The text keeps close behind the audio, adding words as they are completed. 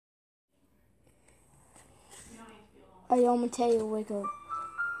I'm gonna tell you, wake up.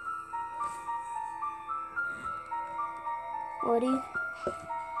 Ready?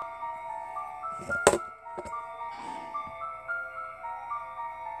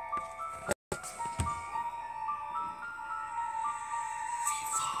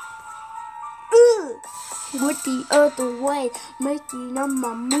 With the other way, making up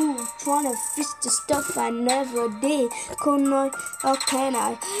my move, trying to fix the stuff I never did. Couldn't I, or can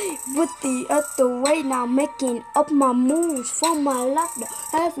I? With the other way, now making up my moves for my life. Now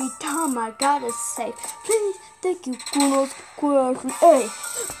every time I gotta say, please, thank you, kudos, hey,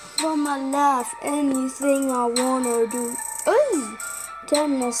 for my life, anything I wanna do. Hey,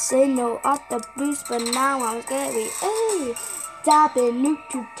 trying to say no at the blues, but now I'm scary. Hey, diving new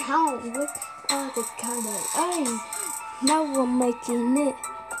to town with other kind of hey. Now I'm making it.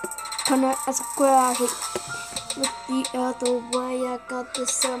 Can I ask Crashlete? With the other way, I got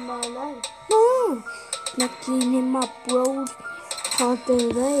this in my life. No, making it my bros,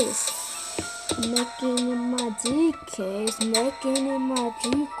 haunted days. Making it my DKs, making it my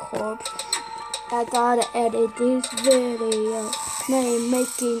G-Corps. I gotta edit this video. Name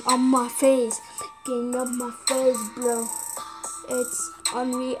making on my face, making up my face, bro. It's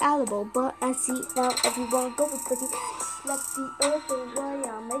unreliable, but I see now everyone go crazy. Like the other way,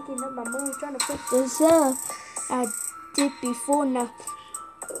 I'm making up my moves, trying to fix this up. I did before now.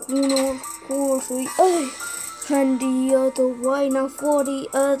 You know, Crashlete, hey. And the other way now for the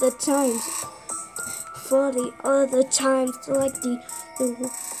other times. For the other times, like the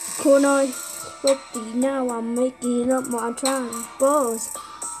corner. But now I'm making up my time, boss.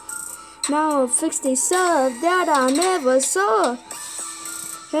 Now I fixed this up that I never saw.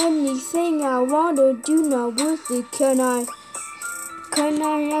 Anything I wanna do now with it, can I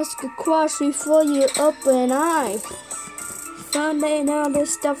ask a question for your open eye? Finding out the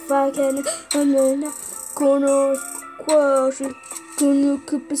stuff I can under corners, question, can you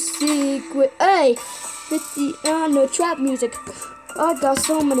keep a secret? Hey, with the trap music, I got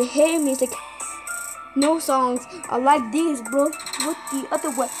so many hate music. No songs are like these, bro. With the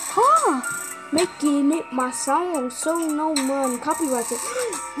other way, making it my song, so no one copyrights it.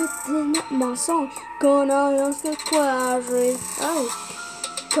 Making it my song. Can I ask a question? Oh,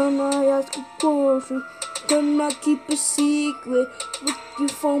 can I ask a question? Can I keep a secret with you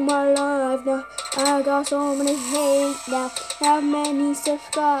for my life now? I got so many hate now. How many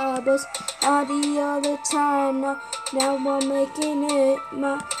subscribers are the other time now? Now I'm making it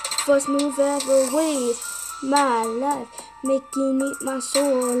my first move ever with my life, making it my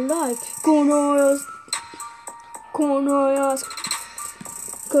soul alive. Can I ask?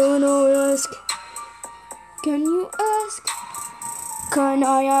 Can you ask? Can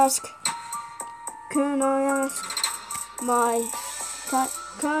I ask? Can I ask my?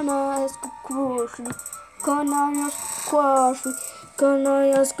 Can I ask a question? Can I ask a question? Can I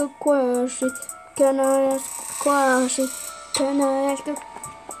ask a question? Can I ask a question? Can I ask a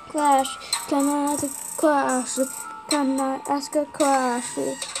question? Can I ask a question? Can I ask a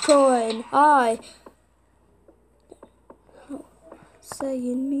question? Coin I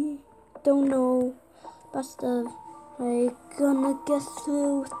saying me don't know but stuff. I gonna get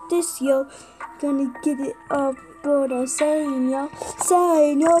through this, yo. Gonna get it up, but I'm saying yo,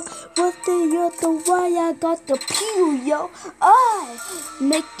 with the other way, I got the pew, yo. I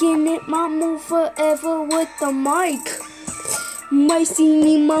making it my move forever with the mic. Making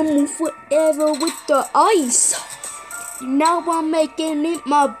it my move forever with the ice. Now I'm making it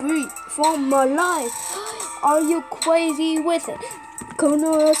my beat for my life. Are you crazy with it? Can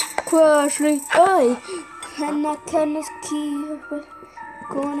I ask Crashlete? Hey, can I keep it?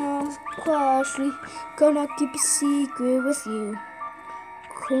 Can I ask Crashlete? Can I keep a secret with you?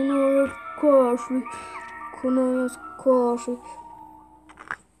 Can I ask Crashlete? Can I ask Crashlete?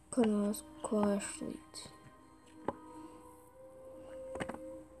 Can I ask Crashlete?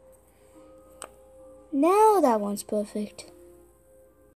 Now that one's perfect.